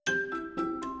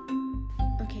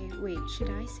wait, should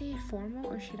I say it formal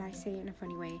or should I say it in a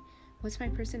funny way? What's my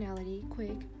personality?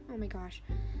 Quick. Oh my gosh.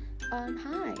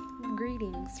 Hi.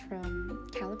 Greetings from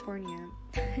California.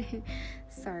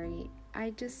 Sorry.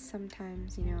 I just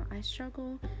sometimes, I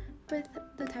struggle with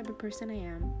the type of person I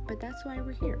am, but that's why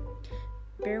we're here.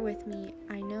 Bear with me.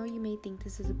 I know you may think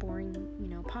this is a boring,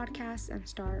 podcast and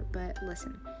start, but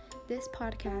listen. This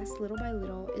podcast, little by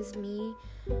little, is me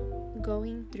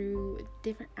going through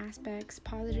different aspects,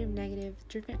 positive, negative,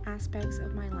 different aspects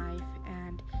of my life,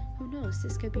 and who knows,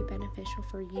 this could be beneficial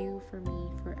for you, for me,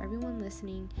 for everyone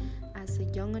listening. As a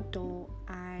young adult,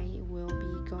 I will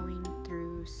be going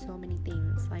through so many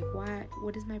things, like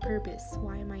what is my purpose?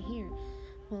 Why am I here?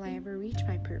 Will I ever reach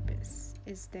my purpose?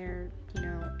 Is there,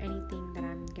 anything that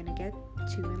I'm gonna get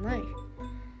to in life?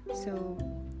 So,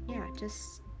 yeah,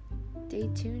 just stay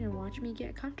tuned and watch me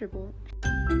get comfortable.